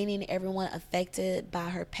any and everyone affected by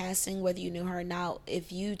her passing, whether you knew her or not.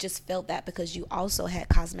 If you just felt that because you also had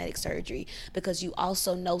cosmetic surgery, because you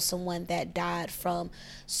also know someone that died from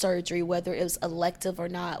surgery, whether it was elective or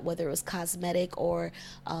not, whether it was cosmetic or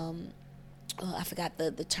I forgot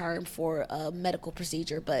the term for a medical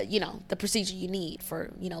procedure, but the procedure you need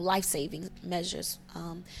for life-saving measures.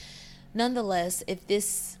 Nonetheless, if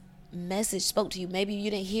this message spoke to you, maybe you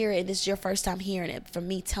didn't hear it and this is your first time hearing it from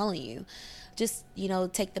me telling you, just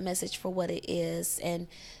take the message for what it is and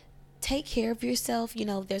take care of yourself.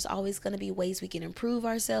 There's always going to be ways we can improve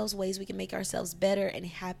ourselves, ways we can make ourselves better and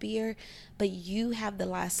happier, but you have the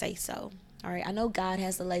last say so. All right, I know God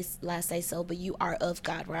has the last say so, but you are of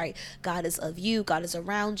God, right? God is of you. God is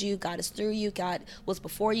around you. God is through you. God was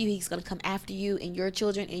before you. He's going to come after you and your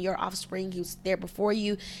children and your offspring. He was there before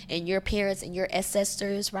you and your parents and your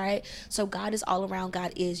ancestors, right? So God is all around.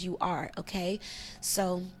 God is, you are, okay?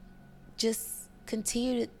 So just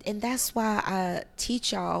continue to, and that's why I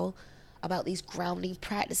teach y'all about these grounding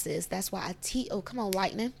practices. That's why I teach, oh, come on,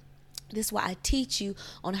 lightning. This is why I teach you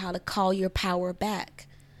on how to call your power back.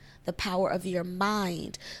 The power of your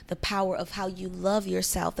mind, the power of how you love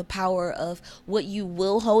yourself, the power of what you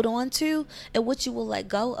will hold on to and what you will let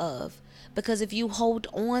go of. Because if you hold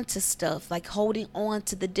on to stuff, like holding on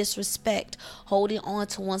to the disrespect, holding on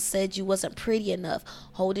to when said you wasn't pretty enough,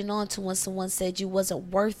 holding on to when someone said you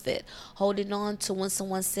wasn't worth it, holding on to when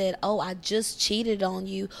someone said, oh, I just cheated on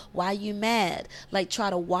you, why you mad? Like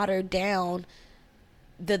try to water down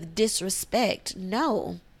the disrespect.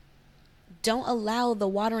 No. Don't allow the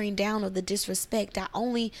watering down of the disrespect. I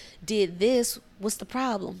only did this. What's the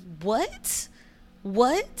problem? What?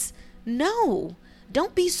 No.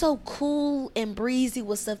 Don't be so cool and breezy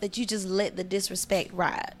with stuff that you just let the disrespect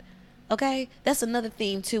ride. Okay, that's another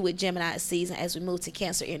theme too with Gemini season as we move to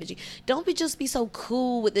Cancer energy. Don't just be so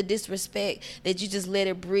cool with the disrespect that you just let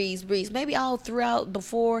it breeze. Maybe all throughout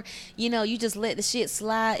before, you just let the shit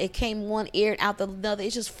slide. It came one ear and out the other.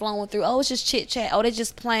 It's just flowing through. Oh, it's just chit chat. Oh, they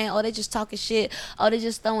just playing. Oh, they just talking shit. Oh, they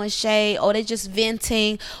just throwing shade. Oh, they just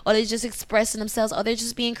venting. Or they just expressing themselves. Or they're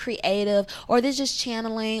just being creative. Or they're just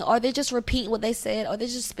channeling. Or they're just repeating what they said. Or they're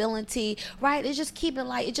just spilling tea. Right? They're just keeping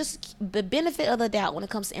light. It just the benefit of the doubt when it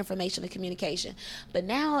comes to information and communication. But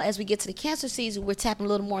now as we get to the Cancer season, we're tapping a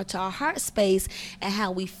little more into our heart space and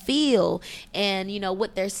how we feel, and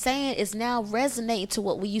what they're saying is now resonating to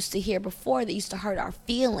what we used to hear before that used to hurt our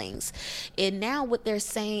feelings, and now what they're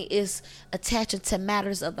saying is attaching to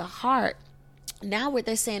matters of the heart. Now what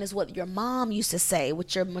they're saying is what your mom used to say,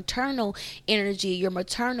 what your maternal energy, your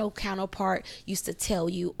maternal counterpart used to tell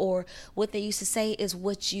you, or what they used to say is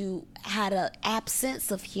what you had an absence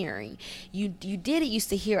of hearing. You didn't used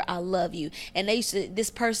to hear I love you, and this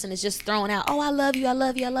person is just throwing out, oh, I love you, I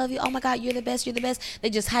love you, I love you, oh my God, you're the best, you're the best. They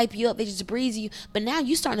just hype you up, they just breeze you, but now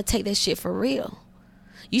you starting to take that shit for real.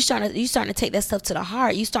 You starting to take that stuff to the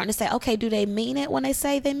heart. You starting to say, okay, do they mean it when they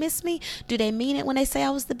say they miss me? Do they mean it when they say I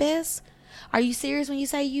was the best? Are you serious when you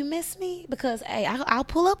say you miss me? Because, hey, I'll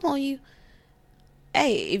pull up on you.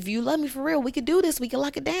 Hey, if you love me for real, we could do this. We could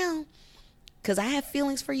lock it down. Because I have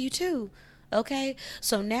feelings for you too. Okay?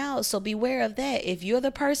 So beware of that. If you're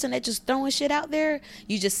the person that just throwing shit out there,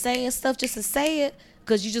 you just saying stuff just to say it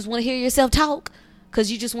because you just want to hear yourself talk. Because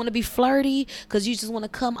you just want to be flirty, because you just want to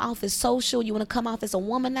come off as social, you want to come off as a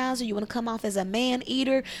womanizer, you want to come off as a man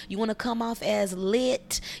eater, you want to come off as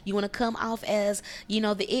lit, you want to come off as, you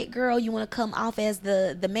know, the it girl, you want to come off as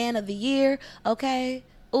the man of the year, okay?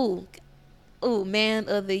 Ooh, man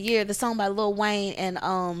of the year. The song by Lil Wayne and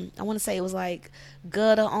I want to say it was like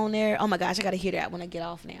Gutter on there. Oh my gosh, I gotta hear that when I get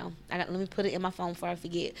off now. Let me put it in my phone before I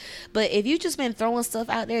forget. But if you just been throwing stuff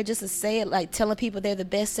out there just to say it, like telling people they're the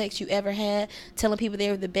best sex you ever had, telling people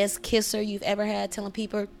they're the best kisser you've ever had, telling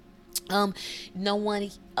people no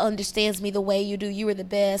one understands me the way you do, you were the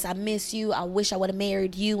best, I miss you, I wish I would have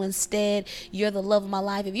married you instead, you're the love of my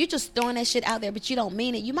life. If you're just throwing that shit out there but you don't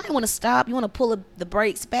mean it, you might want to stop. You want to pull the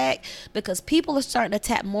brakes back, because people are starting to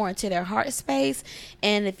tap more into their heart space.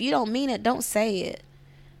 And if you don't mean it, don't say it.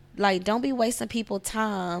 Like, don't be wasting people's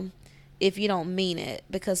time if you don't mean it,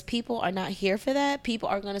 because people are not here for that. People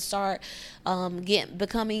are going to start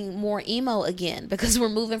becoming more emo again, because we're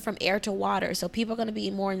moving from air to water. So people are going to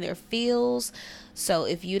be more in their feels. So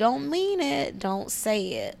if you don't mean it, don't say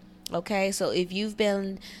it. Okay, so if you've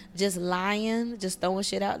been just lying, just throwing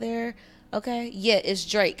shit out there, okay, yeah, it's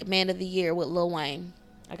Drake, Man of the Year with Lil Wayne.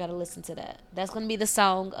 I gotta listen to that. That's gonna be the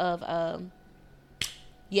song of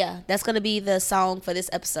that's going to be the song for this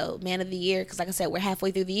episode, Man of the Year, because like I said, we're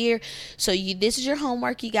halfway through the year. So this is your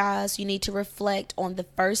homework, you guys. You need to reflect on the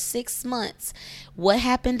first 6 months. What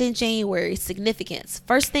happened in January? Significance.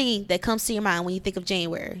 First thing that comes to your mind when you think of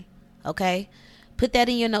January, okay? Put that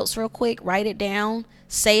in your notes real quick. Write it down.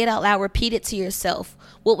 Say it out loud. Repeat it to yourself.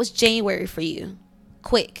 What was January for you?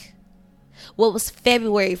 Quick. What was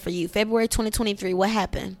February for you? February 2023, what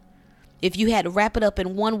happened? If you had to wrap it up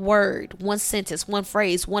in one word, one sentence, one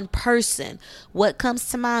phrase, one person, what comes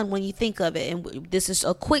to mind when you think of it? And this is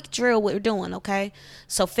a quick drill what we're doing, okay?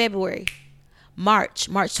 So February, March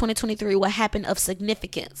 2023, what happened of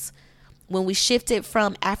significance? When we shifted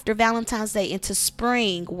from after Valentine's Day into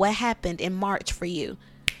spring, what happened in March for you?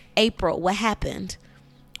 April, what happened?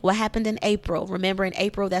 What happened in April? Remember, in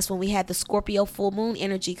April, that's when we had the Scorpio full moon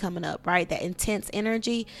energy coming up, right? That intense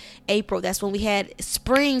energy. April, that's when we had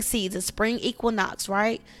spring season, spring equinox,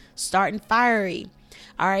 right? Starting fiery.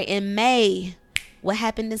 All right, in May, what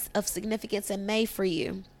happened of significance in May for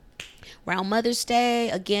you? Around Mother's Day,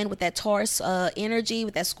 again, with that Taurus energy,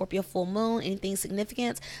 with that Scorpio full moon, anything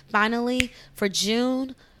significant? Finally, for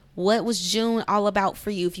June, what was June all about for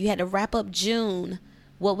you? If you had to wrap up June,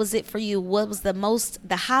 what was it for you? What was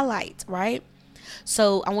the highlight, right?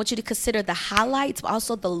 So I want you to consider the highlights, but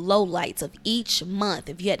also the lowlights of each month.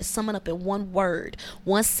 If you had to sum it up in one word,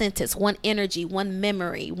 one sentence, one energy, one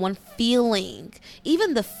memory, one feeling,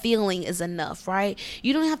 even the feeling is enough, right?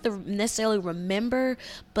 You don't have to necessarily remember,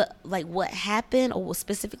 but like what happened or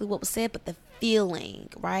specifically what was said, but the feeling,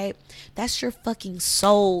 right? That's your fucking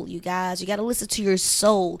soul, you guys. You got to listen to your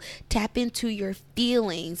soul, tap into your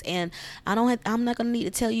feelings. And I'm not gonna need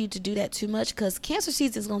to tell you to do that too much, because Cancer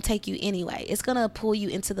season is gonna take you anyway. It's gonna pull you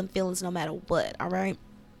into them feelings no matter what. All right,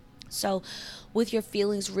 so with your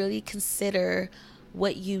feelings, really consider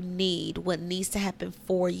what you need, what needs to happen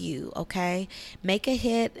for you. Okay, make a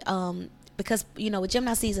hit, because with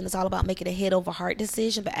Gemini season, it's all about making a head over heart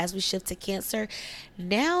decision. But as we shift to Cancer,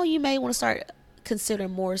 now you may want to start considering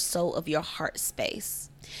more so of your heart space.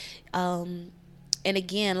 And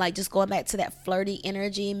again, like just going back to that flirty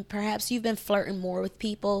energy, perhaps you've been flirting more with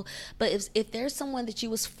people, but if there's someone that you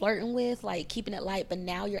was flirting with, like keeping it light, but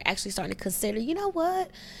now you're actually starting to consider, you know what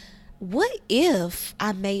if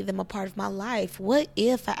I made them a part of my life? What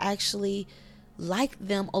if I actually like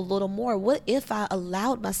them a little more? What if I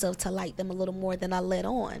allowed myself to like them a little more than I let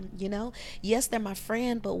on? Yes, they're my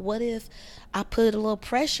friend, but what if I put a little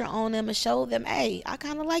pressure on them and showed them, hey, I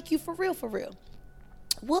kind of like you for real.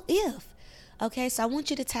 What if? Okay, so I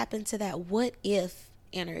want you to tap into that what if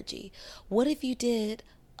energy. What if you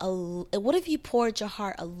poured your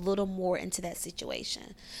heart a little more into that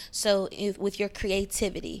situation? So with your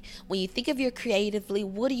creativity, when you think of your creatively,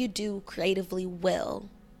 what do you do creatively well?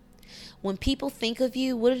 When people think of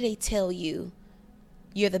you, what do they tell you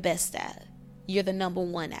you're the best at? You're the number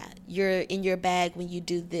one at. You're in your bag when you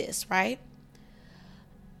do this, right?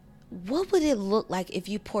 What would it look like if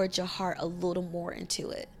you poured your heart a little more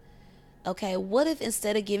into it? Okay, what if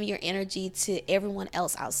instead of giving your energy to everyone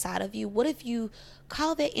else outside of you, what if you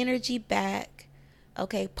call that energy back?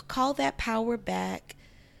 Okay, call that power back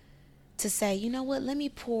to say, you know what, let me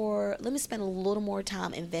spend a little more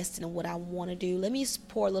time investing in what I want to do. Let me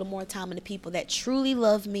pour a little more time into people that truly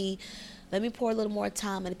love me. Let me pour a little more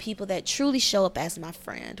time into people that truly show up as my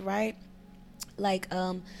friend, right? Like,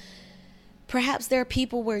 Perhaps there are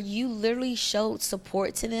people where you literally showed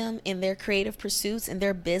support to them in their creative pursuits and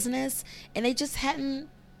their business, and they just hadn't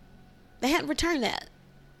returned that.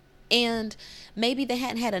 And maybe they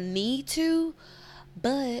hadn't had a need to,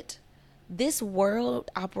 but this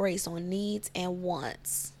world operates on needs and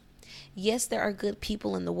wants. Yes, there are good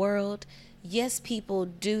people in the world. Yes, people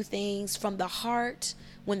do things from the heart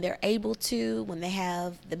when they're able to, when they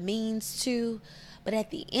have the means to. But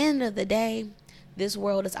at the end of the day, this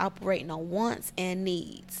world is operating on wants and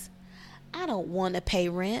needs. I don't want to pay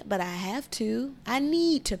rent, but I have to. I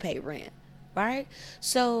need to pay rent, right?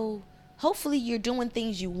 So hopefully you're doing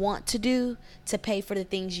things you want to do to pay for the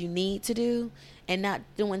things you need to do, and not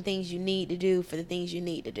doing things you need to do for the things you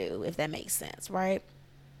need to do, if that makes sense, right?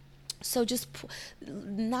 So just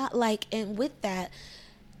not like, and with that,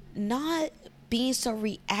 not being so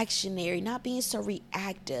reactionary, not being so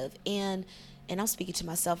reactive, and I'm speaking to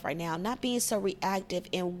myself right now, not being so reactive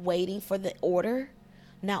and waiting for the order,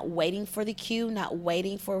 not waiting for the cue, not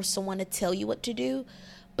waiting for someone to tell you what to do,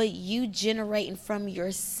 but you generating from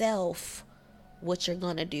yourself what you're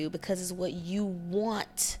going to do, because it's what you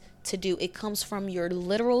want to do. It comes from your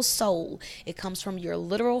literal soul. It comes from your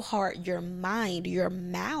literal heart, your mind, your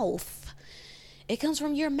mouth. It comes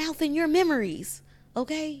from your mouth and your memories.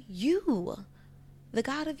 Okay? You, the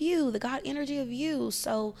God of you, the God energy of you.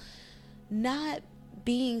 So not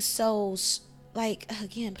being so, like,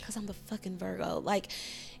 again, because I'm the fucking Virgo, like,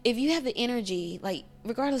 if you have the energy, like,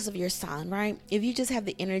 regardless of your sign, right? If you just have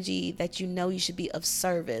the energy that you know you should be of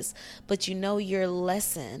service, but you know your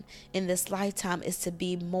lesson in this lifetime is to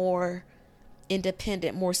be more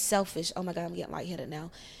independent, more selfish. Oh my God, I'm getting lightheaded now.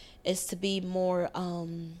 It's to be more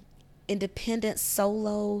independent,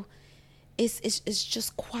 solo. It's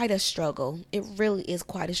just quite a struggle. It really is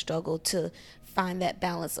quite a struggle to find that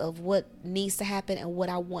balance of what needs to happen and what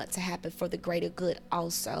I want to happen for the greater good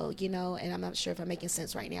also, you know. And I'm not sure if I'm making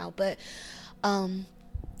sense right now, but in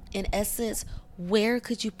essence, where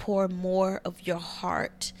could you pour more of your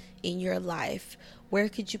heart in your life? Where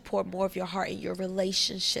could you pour more of your heart in your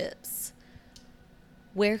relationships?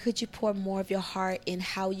 Where could you pour more of your heart in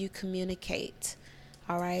how you communicate?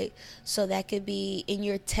 All right, so that could be in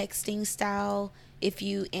your texting style, if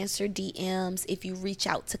you answer DMs, if you reach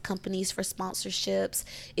out to companies for sponsorships,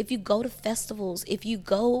 if you go to festivals, if you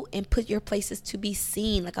go and put your places to be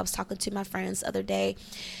seen. Like, I was talking to my friends the other day,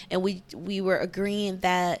 and we were agreeing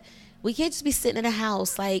that we can't just be sitting in a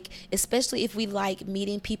house, like, especially if we like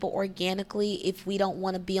meeting people organically. If we don't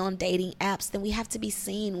want to be on dating apps, then we have to be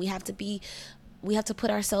seen. We have to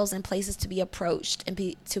put ourselves in places to be approached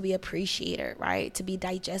and to be appreciated, right? To be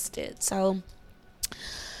digested. So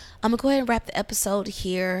I'm going to go ahead and wrap the episode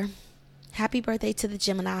here. Happy birthday to the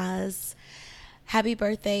Geminis. Happy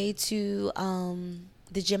birthday to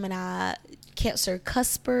the Gemini Cancer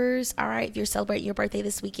cuspers. All right, if you're celebrating your birthday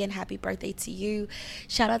this weekend, happy birthday to you.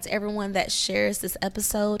 Shout out to everyone that shares this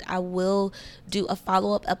episode. I will do a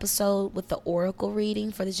follow-up episode with the oracle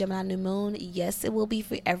reading for the Gemini new moon. Yes, it will be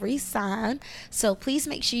for every sign. So please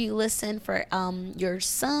make sure you listen for your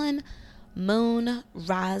sun, moon,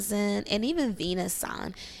 rising, and even Venus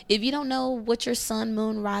sign. If you don't know what your sun,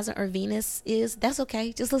 moon, rising, or Venus is, that's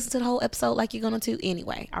okay. Just listen to the whole episode like you're going to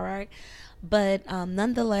anyway. All right. But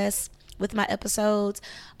nonetheless, with my episodes,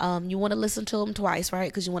 you want to listen to them twice, right?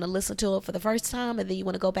 Because you want to listen to it for the first time, and then you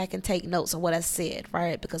want to go back and take notes on what I said,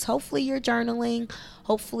 right? Because hopefully you're journaling,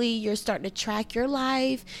 hopefully you're starting to track your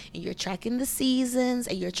life, and you're tracking the seasons,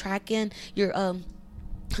 and you're tracking your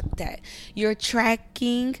you're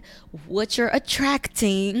tracking what you're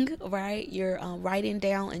attracting, right? You're writing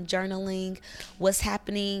down and journaling what's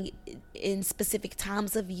happening in specific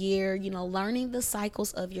times of year, you know, learning the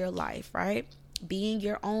cycles of your life, right? Being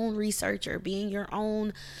your own researcher, being your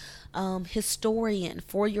own historian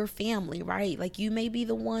for your family, right? Like, you may be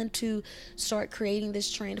the one to start creating this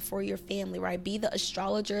trend for your family, right? Be the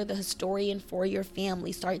astrologer, the historian for your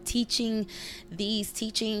family. Start teaching these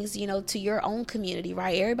teachings, you know, to your own community,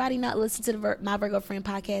 right? Everybody not listen to the My Virgo Friend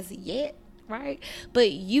podcast yet, right?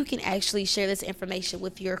 But you can actually share this information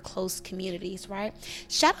with your close communities, right?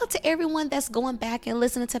 Shout out to everyone that's going back and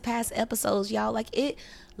listening to past episodes, y'all. Like, it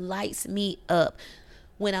lights me up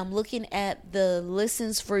when I'm looking at the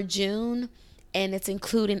listens for June, and it's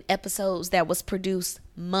including episodes that was produced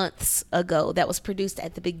months ago, that was produced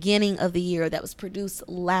at the beginning of the year, that was produced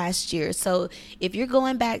last year. So if you're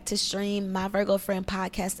going back to stream My Virgo Friend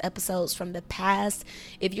podcast episodes from the past,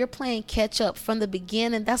 if you're playing catch up from the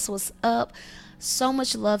beginning, that's what's up. So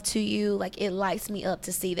much love to you. Like, it lights me up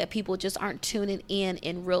to see that people just aren't tuning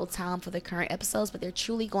in real time for the current episodes, but they're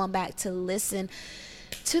truly going back to listen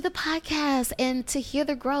to the podcast and to hear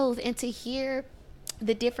the growth and to hear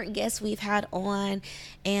the different guests we've had on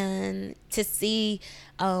and to see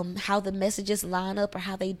how the messages line up or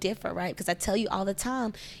how they differ, right? Because I tell you all the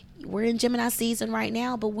time, we're in Gemini season right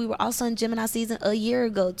now, but we were also in Gemini season a year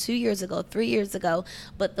ago, 2 years ago, 3 years ago.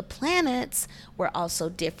 But the planets were also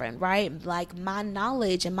different, right? Like my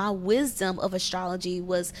knowledge and my wisdom of astrology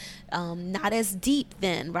was not as deep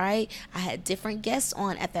then, right? I had different guests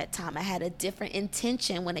on at that time. I had a different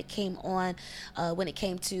intention when it came on, when it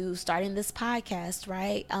came to starting this podcast,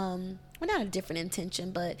 right? Well, not a different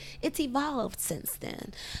intention, but it's evolved since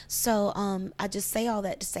then. So I just say all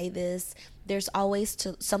that to say this. There's always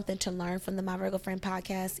something to learn from the My Virgo Friend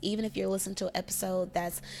podcast. Even if you're listening to an episode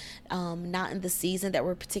that's not in the season that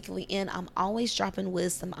we're particularly in, I'm always dropping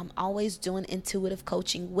wisdom. I'm always doing intuitive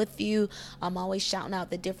coaching with you. I'm always shouting out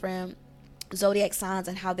the different zodiac signs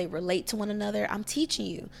and how they relate to one another. I'm teaching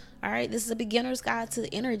you. All right, this is a beginner's guide to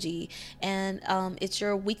the energy, and it's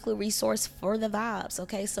your weekly resource for the vibes.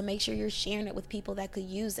 Okay, so make sure you're sharing it with people that could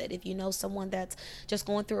use it. If you know someone that's just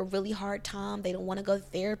going through a really hard time, they don't want to go to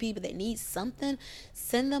therapy, but they need something,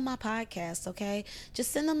 send them my podcast. Okay,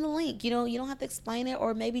 just send them the link. You don't have to explain it,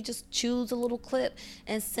 or maybe just choose a little clip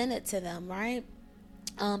and send it to them. Right.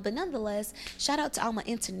 But nonetheless, shout out to all my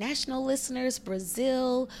international listeners,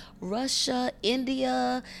 Brazil, Russia,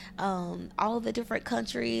 India, all the different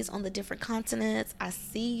countries on the different continents. I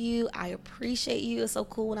see you. I appreciate you. It's so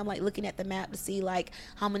cool when I'm like looking at the map to see like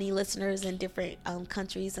how many listeners in different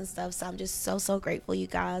countries and stuff. So I'm just so grateful, you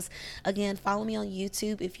guys. Again, follow me on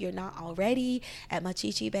YouTube if you're not already at my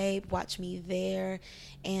Chi Chi Babe. Watch me there.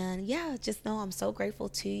 And yeah, just know I'm so grateful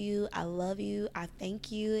to you. I love you. I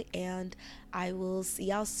thank you. And I will see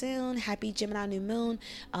y'all soon. Happy Gemini New Moon.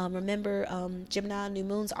 Remember, Gemini New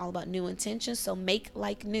Moon's all about new intentions. So make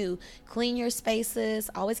like new. Clean your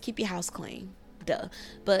spaces. Always keep your house clean. Duh.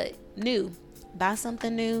 But new. Buy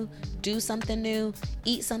something new. Do something new.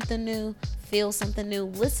 Eat something new. Feel something new.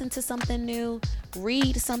 Listen to something new.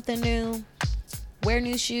 Read something new. Wear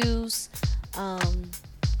new shoes.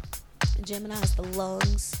 Gemini has the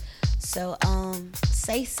lungs. So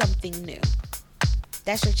say something new.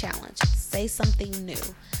 That's your challenge. Say something new.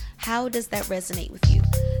 How does that resonate with you?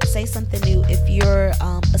 Say something new. If you're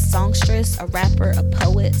a songstress, a rapper, a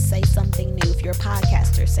poet, say something new. If you're a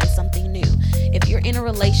podcaster, say something new. If you're in a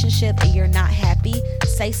relationship and you're not happy,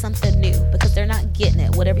 say something new, because they're not getting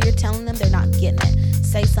it. Whatever you're telling them, they're not getting it.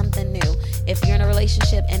 Say something new. If you're in a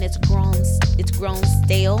relationship and it's grown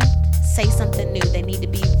stale, say something new. They need to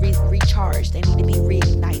be recharged. They need to be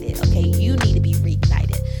reignited. Okay, you need to be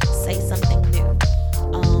reignited. Say something new.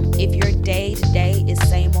 If your day to day is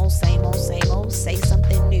same old, say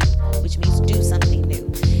something new, which means do something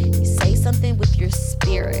new. Say something with your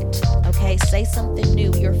spirit, okay? Say something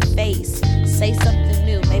new. Your face, say something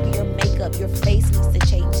new. Maybe your makeup, your face needs to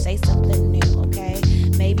change. Say something new, okay?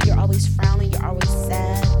 Maybe you're always frowning, you're always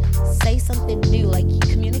sad. Say something new. Like,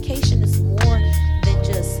 communication is more than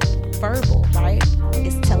just verbal, right?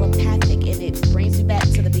 It's telepathic, and it brings me back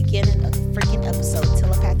to the beginning of the freaking episode.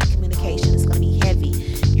 Telepathic communication is going to be heavy.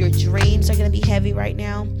 Your dreams are going to be heavy right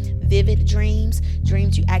now. Vivid dreams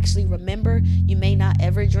you actually remember. You may not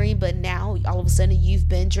ever dream, but now all of a sudden you've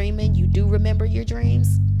been dreaming. You do remember your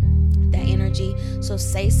dreams, that energy. So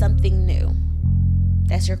say something new.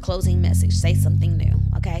 That's your closing message. Say something new.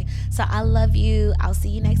 Okay. So I love you. I'll see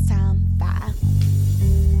you next time. Bye.